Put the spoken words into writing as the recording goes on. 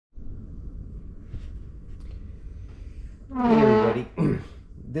Hey everybody,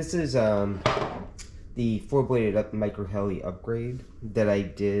 this is the 4-bladed Microheli upgrade that I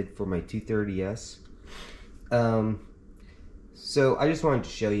did for my 230S. So I just wanted to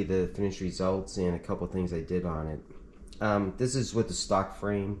show you the finished results and a couple things I did on it. This is with the stock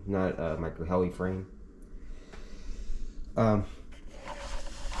frame, not a Microheli frame.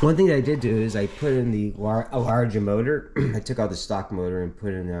 One thing that I did do is I put in a larger motor. I took out the stock motor and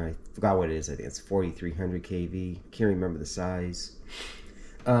put in, I forgot what it is, I think it's 4300 kV. Can't remember the size.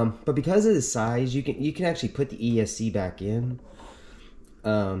 But because of the size, you can actually put the ESC back in.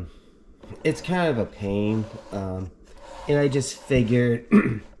 It's kind of a pain. And I just figured,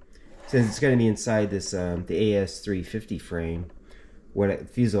 since it's going to be inside this the AS350 frame,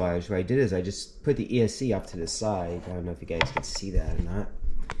 fuselage, what I did is I just put the ESC off to the side. I don't know if you guys can see that or not.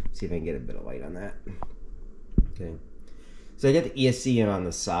 See if I can get a bit of light on that. Okay, so I got the ESC in on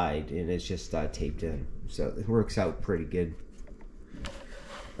the side, and it's just taped in, so it works out pretty good.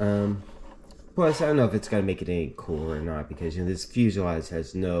 Plus, I don't know if it's gonna make it any cooler or not, because this fuselage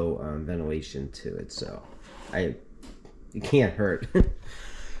has no ventilation to it, so it can't hurt.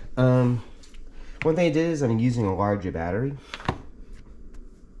 One thing I did is I'm using a larger battery.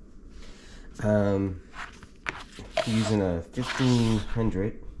 Using a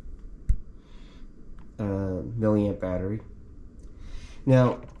 1500 milliamp battery.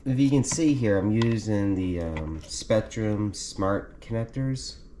 Now, if you can see here, I'm using the Spectrum Smart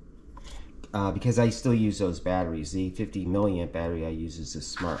connectors because I still use those batteries. The 50 milliamp battery I use is the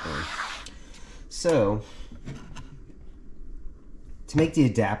smart one. So, to make the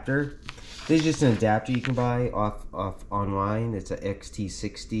adapter, there's just an adapter you can buy off online. It's a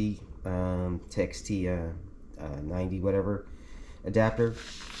XT60 to XT90 whatever adapter.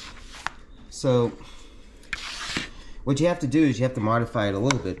 So what you have to do is you have to modify it a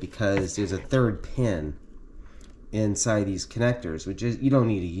little bit, because there's a third pin inside these connectors, which you don't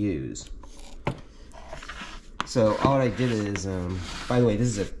need to use. So all I did is, by the way,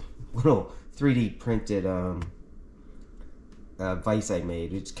 this is a little 3D printed vise I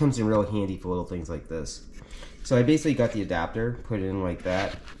made. It comes in real handy for little things like this. So I basically got the adapter, put it in like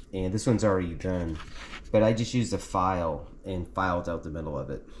that, and this one's already done. But I just used a file and filed out the middle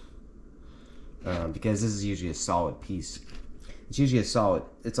of it. Because this is usually a solid piece. It's usually it's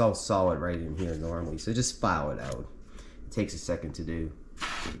all solid right in here normally. So just file it out. It takes a second to do.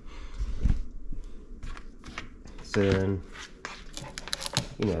 So then,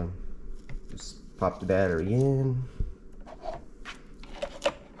 just pop the battery in.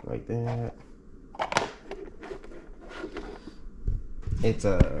 Like that. It's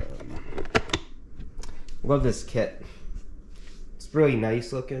love this kit. It's really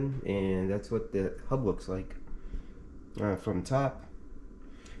nice looking, and that's what the hub looks like from top.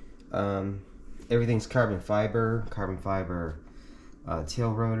 Everything's carbon fiber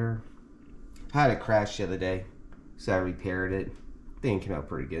tail rotor. I had a crash the other day, so I repaired it. Thing came out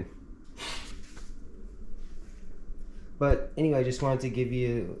pretty good. But anyway, I just wanted to give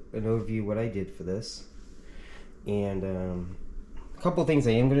you an overview of what I did for this, and a couple of things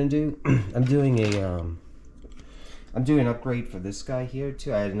I am going to do. I'm doing an upgrade for this guy here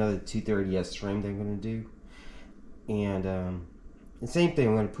too. I had another 230S frame that I'm going to do, and the same thing,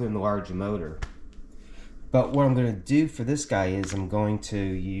 I'm going to put in the larger motor. But what I'm going to do for this guy is I'm going to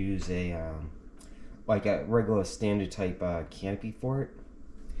use like a regular standard type canopy for it.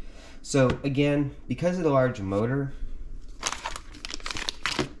 So again, because of the larger motor,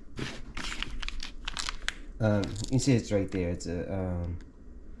 you can see it's right there. It's a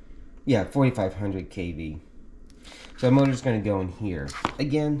 4500 kV. So the motor's going to go in here.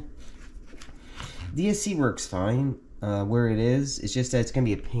 Again, DSC works fine where it is. It's just that it's going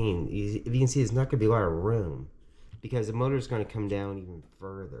to be a pain. If you can see, there's not going to be a lot of room, because the motor's going to come down even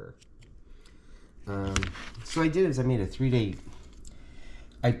further. So what I did is I made a 3-day.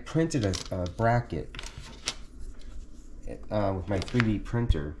 I printed a bracket with my 3D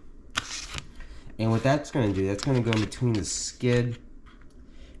printer. And what that's going to do, that's going to go in between the skid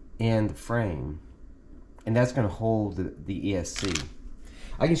and the frame. And that's going to hold the ESC.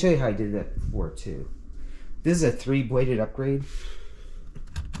 I can show you how I did that before too. This is a 3-bladed upgrade.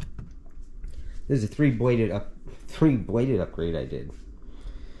 This is a 3-bladed upgrade I did.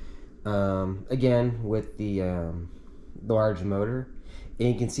 Again, with the large motor. And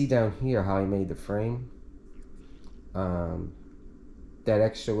you can see down here how I made the frame. That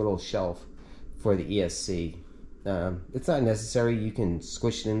extra little shelf for the ESC. It's not necessary. You can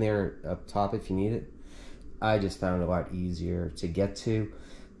squish it in there up top if you need it. I just found it a lot easier to get to.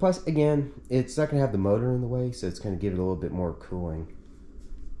 Plus, again, it's not going to have the motor in the way, so it's going to give it a little bit more cooling.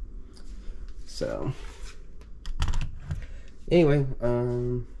 So, Anyway,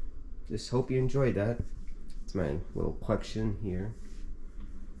 just hope you enjoyed that. It's my little collection here.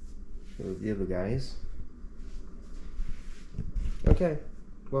 Show the other guys. Okay,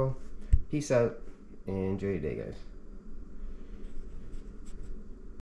 well, peace out and enjoy your day, guys.